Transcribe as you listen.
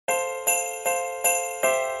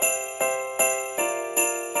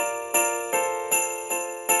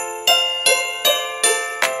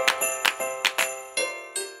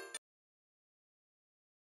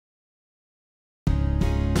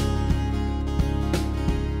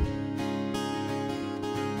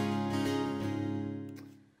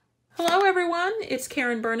everyone, it's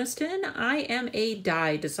Karen Burniston. I am a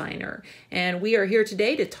die designer, and we are here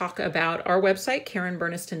today to talk about our website,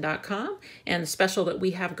 KarenBurniston.com, and the special that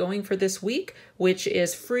we have going for this week, which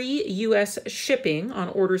is free US shipping on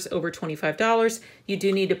orders over $25. You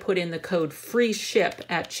do need to put in the code free ship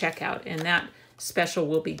at checkout, and that special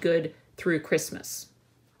will be good through Christmas.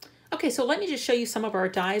 Okay, so let me just show you some of our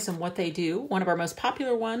dies and what they do. One of our most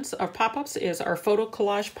popular ones, our pop-ups, is our photo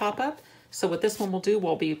collage pop-up. So what this one will do,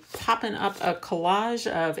 we'll be popping up a collage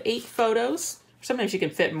of 8 photos. Sometimes you can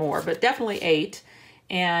fit more, but definitely 8.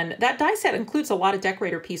 And that die set includes a lot of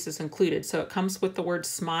decorator pieces included. So it comes with the word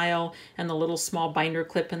smile and the little small binder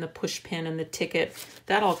clip and the push pin and the ticket.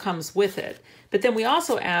 That all comes with it. But then we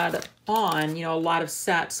also add on, a lot of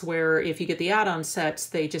sets where if you get the add-on sets,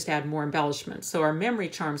 they just add more embellishments. So our memory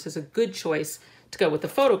charms is a good choice to go with the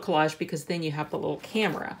photo collage because then you have the little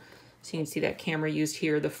camera. So you can see that camera used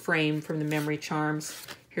here, the frame from the memory charms.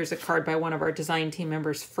 Here's a card by one of our design team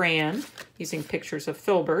members, Fran, using pictures of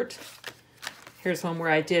Filbert. Here's one where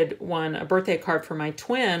I did a birthday card for my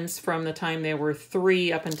twins from the time they were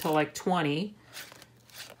 3 up until like 20.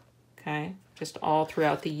 Okay, just all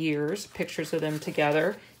throughout the years, pictures of them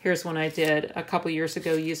together. Here's one I did a couple years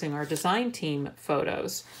ago using our design team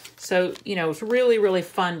photos. So, it's a really, really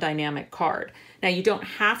fun dynamic card. Now, you don't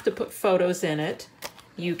have to put photos in it.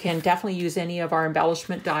 You can definitely use any of our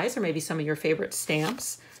embellishment dies or maybe some of your favorite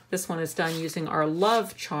stamps. This one is done using our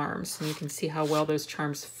love charms, and you can see how well those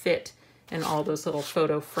charms fit in all those little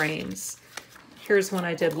photo frames. Here's one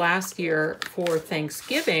I did last year for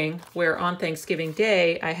Thanksgiving, where on Thanksgiving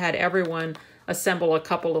Day, I had everyone assemble a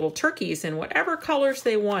couple little turkeys in whatever colors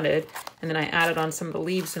they wanted, and then I added on some of the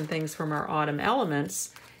leaves and things from our autumn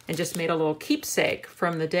elements and just made a little keepsake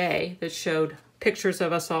from the day that showed pictures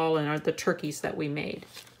of us all and the turkeys that we made.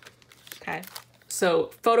 Okay, so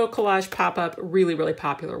photo collage pop-up, really, really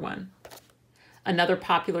popular one. Another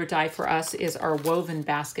popular die for us is our woven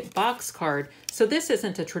basket box card. So this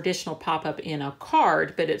isn't a traditional pop-up in a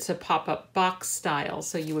card, but it's a pop-up box style.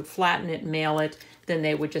 So you would flatten it, mail it, then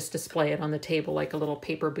they would just display it on the table like a little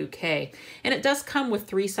paper bouquet. And it does come with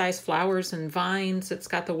 3 size flowers and vines. It's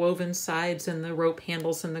got the woven sides and the rope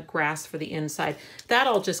handles and the grass for the inside. That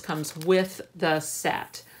all just comes with the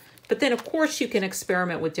set. But then of course you can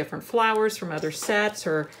experiment with different flowers from other sets,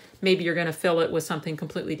 or maybe you're going to fill it with something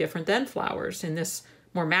completely different than flowers. In this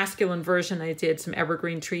more masculine version, I did some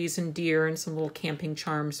evergreen trees and deer and some little camping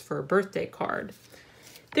charms for a birthday card.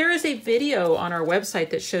 There is a video on our website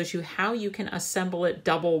that shows you how you can assemble it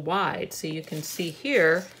double wide. So you can see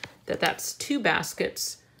here that that's 2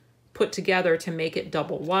 baskets put together to make it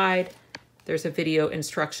double wide. There's a video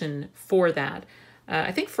instruction for that.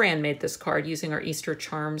 I think Fran made this card using our Easter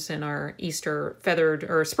charms and our Easter feathered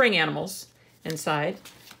or spring animals inside.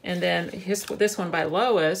 And then this one by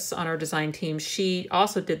Lois on our design team, she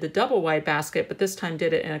also did the double wide basket, but this time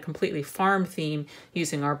did it in a completely farm theme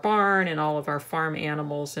using our barn and all of our farm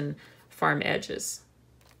animals and farm edges.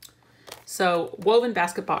 So woven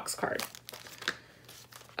basket box card.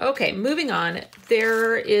 Okay, moving on,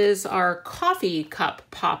 there is our coffee cup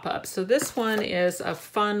pop-up. So this one is a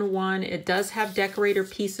fun one. It does have decorator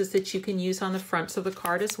pieces that you can use on the fronts of the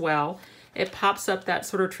card as well. It pops up that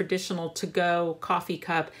sort of traditional to-go coffee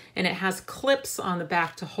cup, and it has clips on the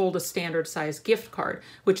back to hold a standard size gift card,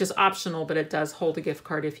 which is optional, but it does hold a gift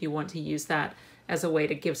card if you want to use that as a way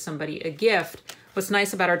to give somebody a gift. What's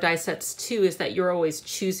nice about our die sets too is that you're always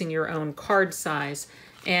choosing your own card size,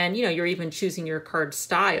 and you're even choosing your card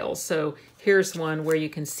style. So here's one where you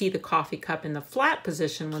can see the coffee cup in the flat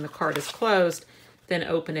position when the card is closed, then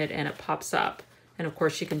open it and it pops up. And of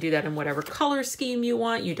course you can do that in whatever color scheme you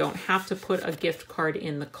want. You don't have to put a gift card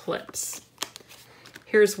in the clips.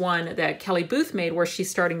 Here's one that Kelly Booth made where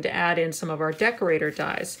she's starting to add in some of our decorator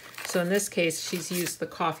dies. So in this case, she's used the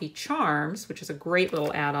coffee charms, which is a great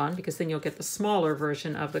little add-on because then you'll get the smaller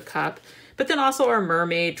version of the cup. But then also our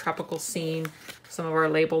mermaid, tropical scene, some of our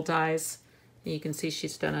label dies. And you can see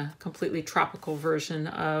she's done a completely tropical version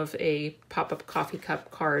of a pop-up coffee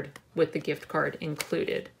cup card with the gift card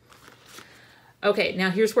included. Okay, now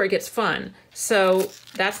here's where it gets fun. So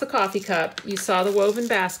that's the coffee cup. You saw the woven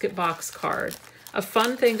basket box card. A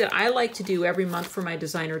fun thing that I like to do every month for my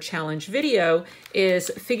designer challenge video is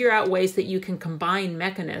figure out ways that you can combine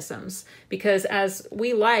mechanisms. Because as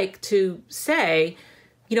we like to say,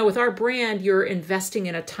 with our brand, you're investing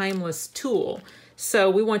in a timeless tool.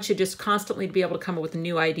 So we want you just constantly to be able to come up with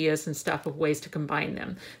new ideas and stuff of ways to combine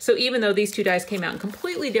them. So even though these 2 dies came out in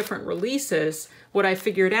completely different releases, what I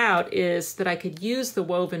figured out is that I could use the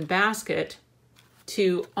woven basket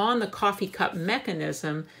to, on the coffee cup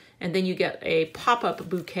mechanism, and then you get a pop-up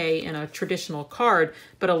bouquet in a traditional card,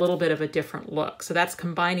 but a little bit of a different look. So that's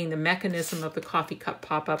combining the mechanism of the coffee cup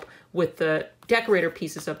pop-up with the decorator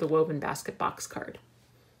pieces of the woven basket box card.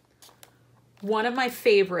 One of my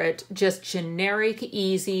favorite, just generic,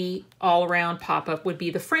 easy, all-around pop-up would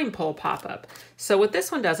be the frame pull pop-up. So what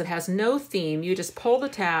this one does, it has no theme. You just pull the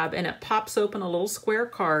tab and it pops open a little square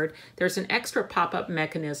card. There's an extra pop-up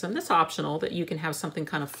mechanism that's optional that you can have something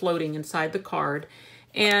kind of floating inside the card.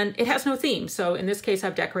 And it has no theme. So in this case,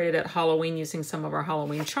 I've decorated it Halloween using some of our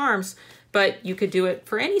Halloween charms, but you could do it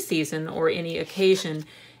for any season or any occasion.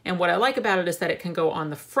 And what I like about it is that it can go on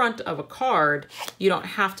the front of a card. You don't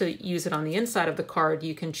have to use it on the inside of the card.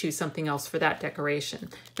 You can choose something else for that decoration.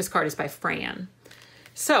 This card is by Fran.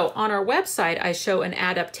 So on our website, I show an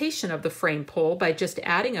adaptation of the frame pull by just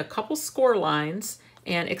adding a couple score lines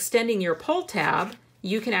and extending your pull tab.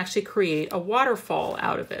 You can actually create a waterfall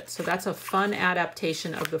out of it. So that's a fun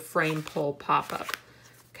adaptation of the frame pull pop-up.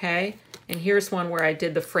 Okay, and here's one where I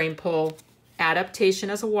did the frame pull adaptation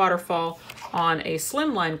as a waterfall on a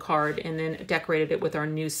slimline card and then decorated it with our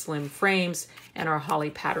new slim frames and our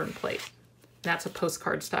holly pattern plate. That's a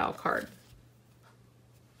postcard style card.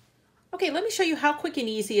 Okay, let me show you how quick and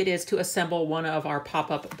easy it is to assemble one of our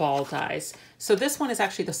pop-up ball dies. So this one is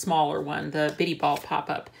actually the smaller one, the bitty ball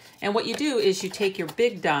pop-up. And what you do is you take your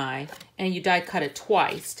big die and you die cut it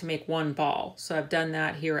twice to make one ball. So I've done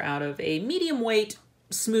that here out of a medium weight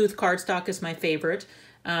smooth cardstock is my favorite.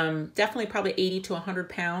 Definitely probably 80 to 100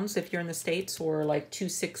 pounds if you're in the States, or like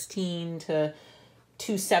 216 to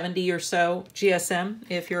 270 or so GSM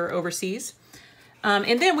if you're overseas.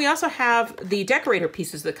 And then we also have the decorator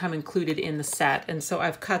pieces that come included in the set. And so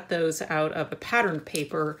I've cut those out of a patterned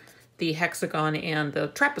paper, the hexagon and the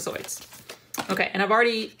trapezoids. Okay, and I've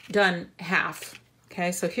already done half.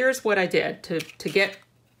 Okay, so here's what I did to get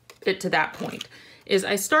it to that point. Is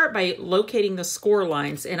I start by locating the score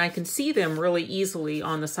lines, and I can see them really easily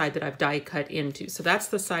on the side that I've die cut into. So that's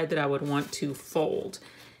the side that I would want to fold.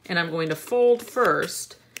 And I'm going to fold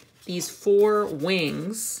first these 4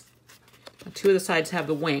 wings. 2 of the sides have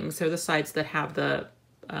the wings. They're the sides that have the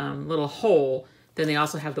little hole. Then they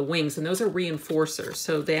also have the wings, and those are reinforcers.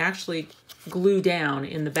 So they actually glue down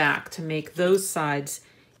in the back to make those sides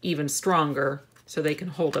even stronger so they can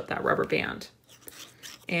hold up that rubber band.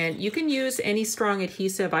 And you can use any strong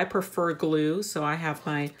adhesive. I prefer glue, so I have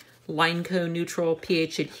my 𝐂𝐨𝐧𝐬𝐿 neutral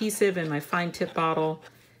pH adhesive in my fine tip bottle.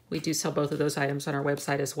 We do sell both of those items on our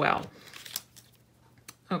website as well.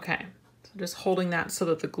 Okay, so just holding that so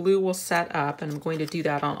that the glue will set up, and I'm going to do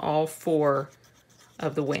that on all 4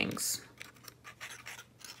 of the wings.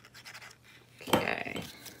 Okay,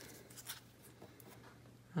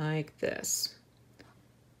 like this.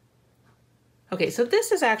 Okay, so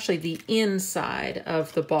this is actually the inside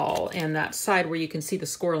of the ball, and that side where you can see the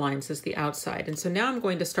score lines is the outside. And so now I'm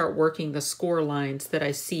going to start working the score lines that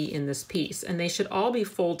I see in this piece, and they should all be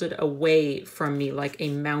folded away from me like a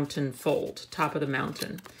mountain fold, top of the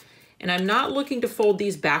mountain. And I'm not looking to fold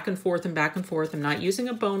these back and forth and back and forth. I'm not using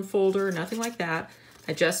a bone folder, nothing like that.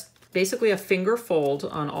 I just basically a finger fold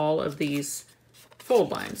on all of these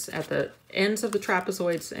fold lines at the ends of the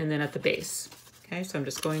trapezoids and then at the base. Okay, so I'm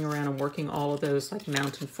just going around and working all of those like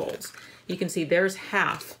mountain folds. You can see there's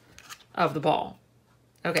half of the ball.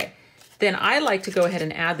 Okay, then I like to go ahead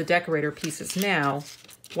and add the decorator pieces now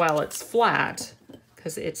while it's flat,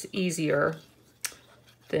 because it's easier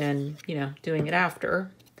than, you know, doing it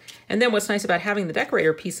after. And then what's nice about having the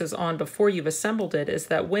decorator pieces on before you've assembled it is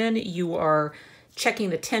that when you are checking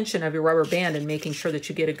the tension of your rubber band and making sure that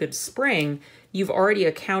you get a good spring, you've already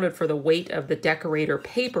accounted for the weight of the decorator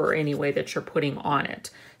paper anyway that you're putting on it.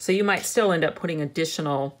 So you might still end up putting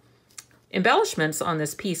additional embellishments on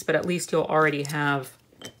this piece, but at least you'll already have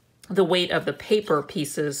the weight of the paper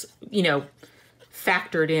pieces, you know,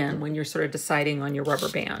 factored in when you're sort of deciding on your rubber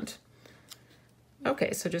band.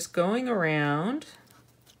 Okay, so just going around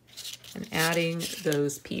and adding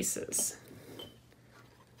those pieces.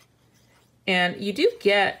 And you do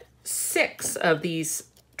get 6 of these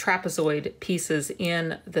trapezoid pieces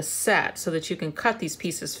in the set so that you can cut these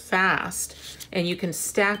pieces fast, and you can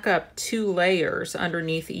stack up 2 layers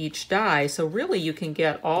underneath each die. So really you can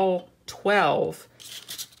get all 12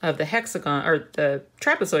 of the hexagon or the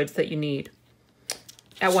trapezoids that you need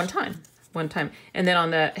at one time. And then on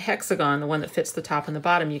the hexagon, the one that fits the top and the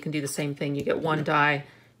bottom, you can do the same thing. You get 1 die,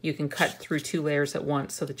 you can cut through 2 layers at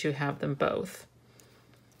once so that you have them both.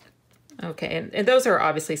 Okay, and those are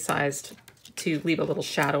obviously sized to leave a little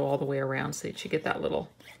shadow all the way around so that you get that little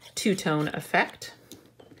 2-tone effect.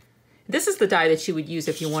 This is the die that you would use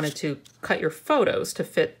if you wanted to cut your photos to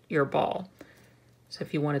fit your ball. So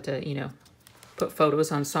if you wanted to, you know, put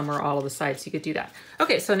photos on some or all of the sides. You could do that.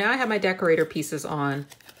 Okay, so now I have my decorator pieces on.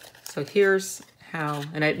 So here's how,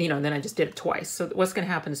 and then I just did it twice. So what's going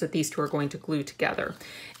to happen is that these two are going to glue together.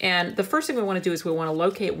 And the first thing we want to do is we want to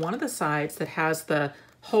locate one of the sides that has the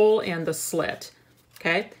hole and the slit.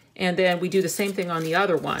 Okay, and then we do the same thing on the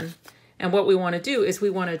other one. And what we want to do is we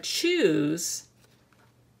want to choose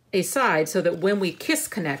a side so that when we kiss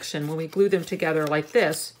connection, when we glue them together like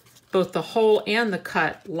this, both the hole and the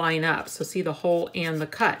cut line up. So see the hole and the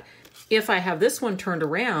cut. If I have this one turned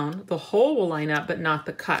around, the hole will line up, but not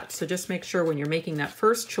the cut. So just make sure when you're making that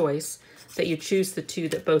first choice that you choose the two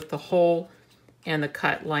that both the hole and the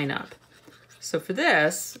cut line up. So for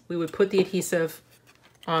this, we would put the adhesive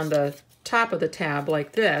on the top of the tab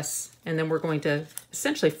like this, and then we're going to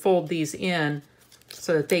essentially fold these in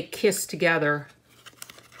so that they kiss together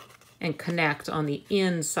and connect on the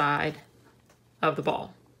inside of the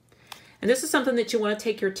ball. And this is something that you want to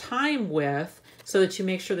take your time with so that you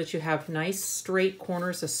make sure that you have nice straight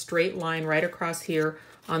corners, a straight line right across here.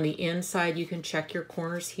 On the inside, you can check your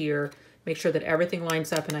corners here, make sure that everything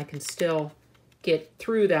lines up and I can still get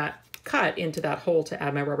through that cut into that hole to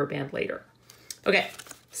add my rubber band later. Okay,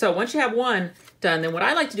 so once you have one done, then what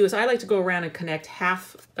I like to do is I like to go around and connect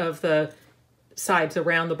half of the sides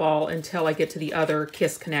around the ball until I get to the other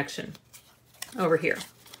kiss connection over here.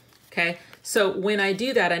 Okay, so when I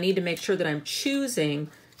do that, I need to make sure that I'm choosing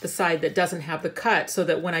the side that doesn't have the cut so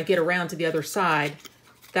that when I get around to the other side,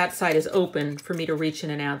 that side is open for me to reach in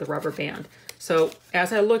and add the rubber band. So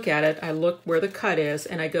as I look at it, I look where the cut is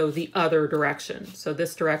and I go the other direction. So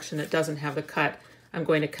this direction that doesn't have the cut, I'm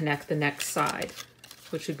going to connect the next side,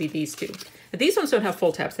 which would be these two. And these ones don't have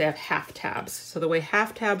full tabs, they have half tabs. So the way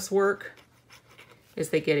half tabs work is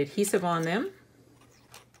they get adhesive on them.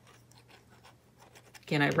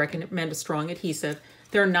 Again, I recommend a strong adhesive.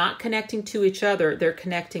 They're not connecting to each other, they're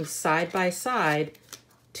connecting side by side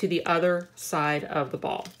to the other side of the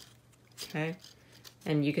ball, okay?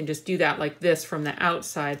 And you can just do that like this from the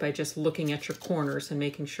outside by just looking at your corners and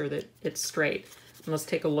making sure that it's straight. And let's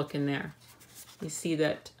take a look in there. You see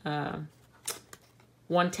that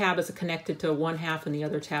one tab is connected to one half and the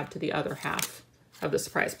other tab to the other half of the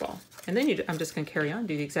surprise ball. And then I'm just gonna carry on and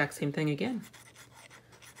do the exact same thing again.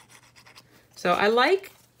 So I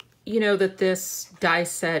like, that this die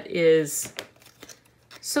set is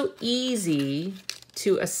so easy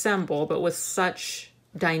to assemble, but with such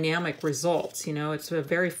dynamic results. It's a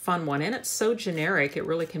very fun one, and it's so generic, it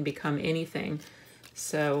really can become anything.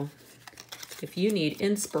 So if you need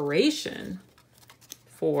inspiration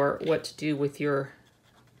for what to do with your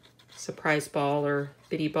surprise ball or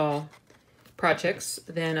bitty ball projects,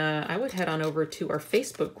 then I would head on over to our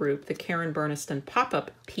Facebook group, the Karen Burniston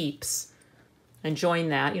Pop-Up Peeps, and join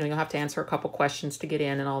that. You'll have to answer a couple questions to get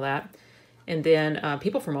in and all that. And then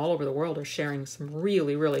people from all over the world are sharing some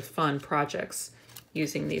really, really fun projects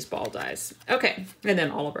using these ball dies. Okay, and then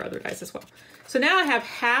all of our other dies as well. So now I have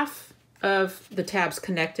half of the tabs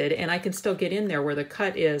connected and I can still get in there where the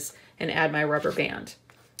cut is and add my rubber band.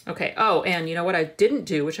 Okay, oh, and you know what I didn't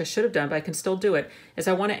do, which I should have done, but I can still do it, is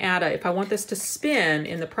I want to add if I want this to spin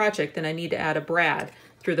in the project, then I need to add a brad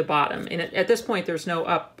through the bottom. And at this point, there's no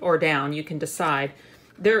up or down. You can decide.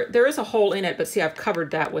 There is a hole in it, but see, I've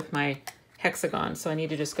covered that with my hexagon, so I need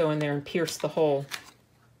to just go in there and pierce the hole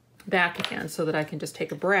back again so that I can just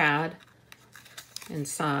take a brad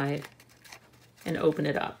inside and open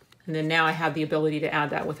it up. And then now I have the ability to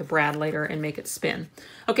add that with a brad later and make it spin.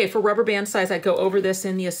 Okay, for rubber band size, I go over this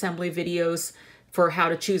in the assembly videos for how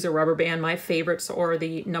to choose a rubber band. My favorites are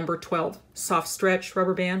the number 12 soft stretch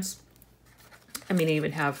rubber bands. I mean, I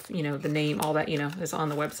even have, the name, all that, is on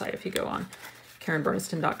the website if you go on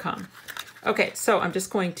KarenBurniston.com. Okay, so I'm just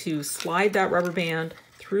going to slide that rubber band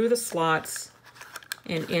through the slots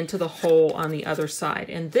and into the hole on the other side.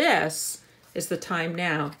 And this is the time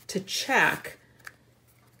now to check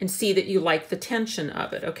and see that you like the tension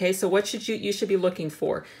of it, okay? So what you should be looking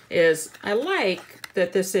for is, I like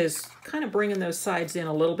that this is kind of bringing those sides in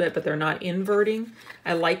a little bit, but they're not inverting.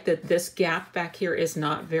 I like that this gap back here is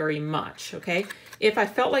not very much, okay? If I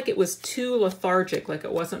felt like it was too lethargic, like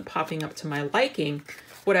it wasn't popping up to my liking,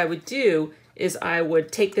 what I would do is I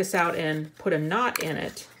would take this out and put a knot in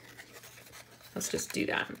it. Let's just do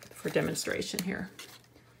that for demonstration here.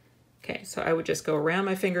 Okay, so I would just go around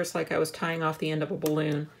my fingers like I was tying off the end of a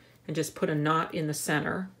balloon and just put a knot in the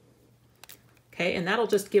center. Okay, and that'll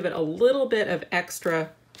just give it a little bit of extra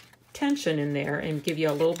tension in there and give you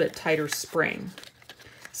a little bit tighter spring.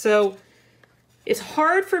 So It's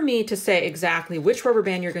hard for me to say exactly which rubber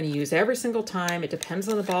band you're going to use every single time. It depends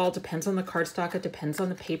on the ball, it depends on the cardstock, it depends on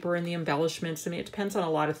the paper and the embellishments. I mean, it depends on a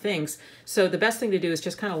lot of things. So the best thing to do is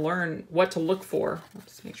just kind of learn what to look for.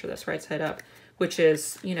 Let's make sure that's right side up, which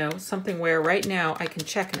is, you know, something where right now I can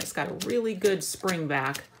check and it's got a really good spring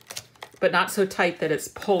back, but not so tight that it's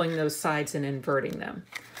pulling those sides and inverting them.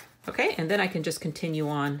 Okay, and then I can just continue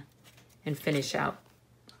on and finish out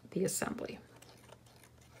the assembly.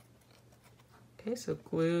 Okay, so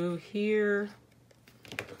glue here,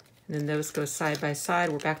 and then those go side by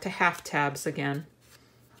side. We're back to half tabs again.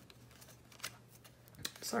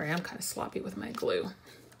 Sorry, I'm kind of sloppy with my glue.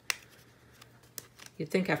 You'd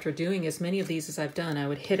think after doing as many of these as I've done, I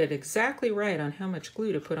would hit it exactly right on how much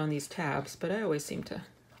glue to put on these tabs, but I always seem to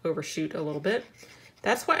overshoot a little bit.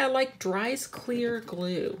 That's why I like Dries Clear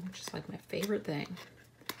glue, which is like my favorite thing.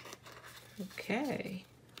 Okay.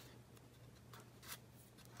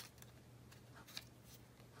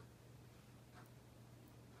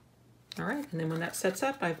 All right, and then when that sets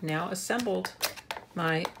up, I've now assembled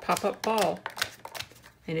my pop-up ball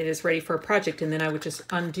and it is ready for a project. And then I would just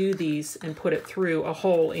undo these and put it through a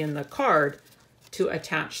hole in the card to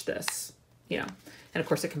attach this, you know. And of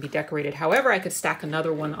course it can be decorated. However, I could stack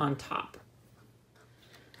another one on top.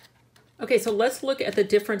 Okay, so let's look at the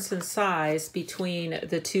difference in size between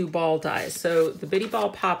the two ball dies. So the Bitty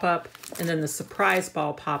Ball pop-up and then the Surprise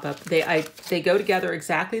Ball pop-up, they go together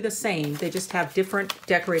exactly the same. They just have different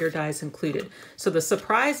decorator dies included. So the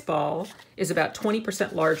Surprise Ball is about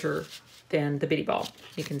 20% larger than the Bitty Ball.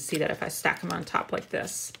 You can see that if I stack them on top like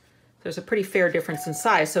this. There's a pretty fair difference in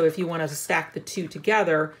size. So if you wanted to stack the two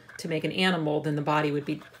together to make an animal, then the body would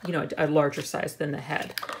be, you know, a larger size than the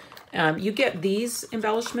head. You get these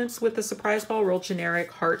embellishments with the Surprise Ball, real generic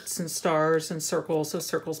hearts and stars and circles. So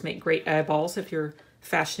circles make great eyeballs if you're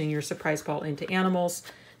fashioning your Surprise Ball into animals.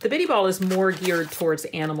 The Bitty Ball is more geared towards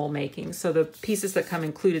animal making. So the pieces that come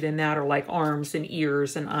included in that are like arms and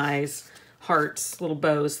ears and eyes, hearts, little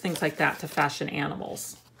bows, things like that to fashion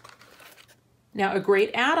animals. Now, a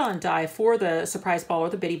great add-on die for the Surprise Ball or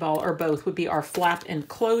the Bitty Ball or both would be our flap and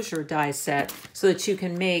closure die set so that you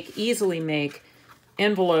can easily make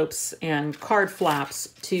envelopes and card flaps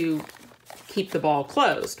to keep the ball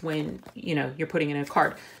closed when, you know, you're putting in a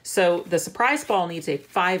card. So the Surprise Ball needs a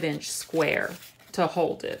 5-inch square to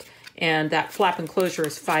hold it. And that flap enclosure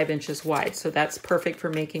is 5 inches wide. So that's perfect for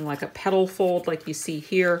making like a petal fold like you see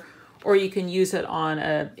here, or you can use it on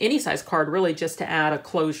any size card really just to add a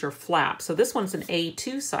closure flap. So this one's an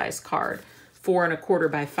A2 size card, 4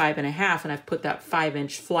 1/4 by 5 1/2, and I've put that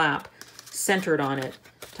 5-inch flap centered on it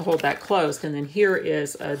to hold that closed. And then here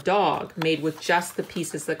is a dog made with just the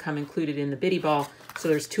pieces that come included in the Bitty Ball. So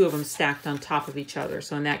there's two of them stacked on top of each other.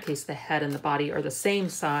 So in that case, the head and the body are the same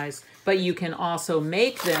size, but you can also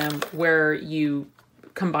make them where you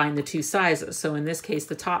combine the two sizes. So in this case,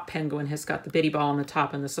 the top penguin has got the Bitty Ball on the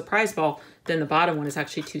top and the Surprise Ball. Then the bottom one is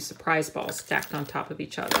actually two Surprise Balls stacked on top of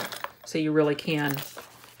each other. So you really can,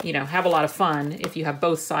 you know, have a lot of fun if you have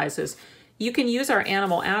both sizes. You can use our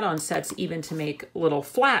animal add-on sets even to make little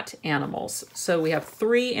flat animals. So we have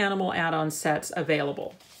 3 animal add-on sets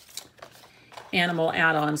available. Animal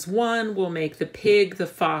add-ons 1 will make the pig, the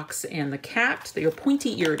fox, and the cat. They are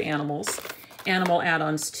pointy-eared animals. Animal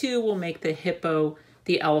add-ons 2 will make the hippo,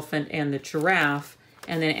 the elephant, and the giraffe.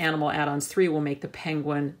 And then animal add-ons 3 will make the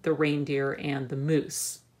penguin, the reindeer, and the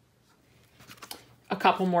moose. A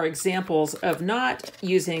couple more examples of not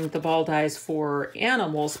using the ball dies for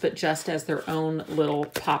animals, but just as their own little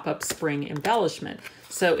pop-up spring embellishment.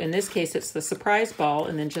 So in this case, it's the Surprise Ball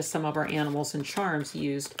and then just some of our animals and charms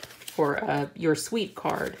used for your sweet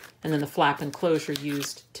card, and then the flap and closure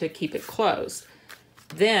used to keep it closed.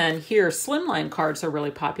 Then here, slimline cards are really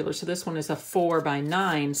popular. So this one is a 4 by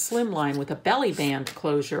 9 slimline with a belly band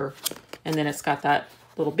closure, and then it's got that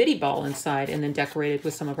little Bitty Ball inside and then decorated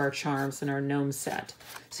with some of our charms and our gnome set.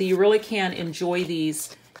 So you really can enjoy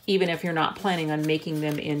these even if you're not planning on making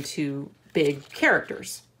them into big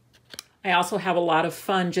characters. I also have a lot of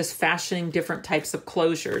fun just fashioning different types of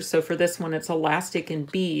closures. So for this one, it's elastic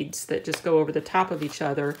and beads that just go over the top of each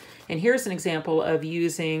other. And here's an example of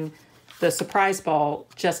using the Surprise Ball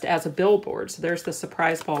just as a billboard. So there's the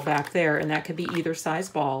Surprise Ball back there, and that could be either size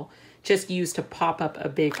ball, just used to pop up a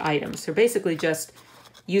big item. So basically just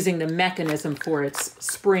using the mechanism for its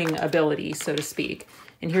spring ability, so to speak.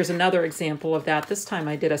 And here's another example of that. This time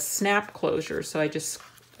I did a snap closure. So I just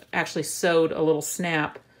actually sewed a little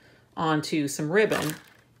snap onto some ribbon.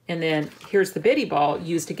 And then here's the Bitty Ball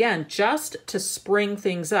used again just to spring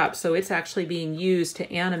things up. So it's actually being used to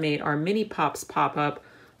animate our Mini Pops pop-up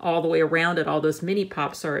all the way around it, all those mini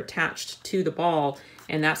pops are attached to the ball,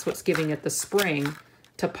 and that's what's giving it the spring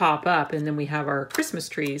to pop up. And then we have our Christmas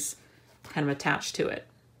trees kind of attached to it.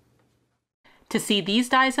 To see these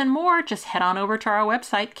dies and more, just head on over to our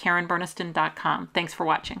website, KarenBurniston.com. Thanks for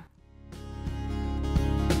watching.